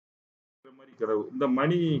மாதிரி கனவு. இந்த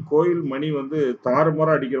மணி கோயில் மணி வந்து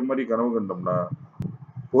தாறுமாறா அடிக்கிற மாதிரி கனவு கண்டோம்னா,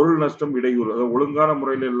 பொருள் நஷ்டம், இடையூறு. அதாவது ஒழுங்கான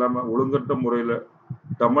முறையில இல்லாம, ஒழுங்கற்ற முறையில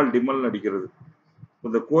டமல் டிமல்னு அடிக்கிறது.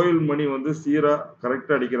 இந்த கோயில் மணி வந்து சீரா,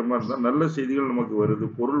 கரெக்ட்டா அடிக்கிற மாரி இருந்தா, நல்ல செய்திகள் நமக்கு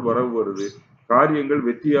வருது. பொருள் வரவு வருது. காரியங்கள்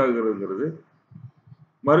வெற்றியாகிறதுங்கிறது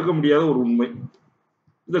மறுக்க முடியாத ஒரு உண்மை.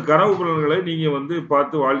 இந்த கனவு பலன்களை நீங்க வந்து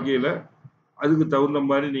பார்த்து வாழ்க்கையில அதுக்கு தகுந்த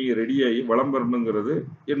மாரி நீங்க ரெடியாகி வலம் பெறணுங்கிறது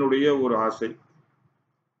என்னுடைய ஒரு ஆசை.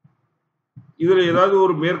 இதுல ஏதாவது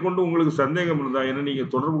ஒரு மேற்கொண்டு உங்களுக்கு சந்தேகம் இருந்தா, என்ன நீங்க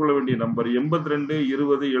தொடர்பு கொள்ள வேண்டிய நம்பர் 82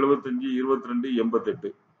 20 75 22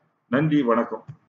 88. நன்றி, வணக்கம்.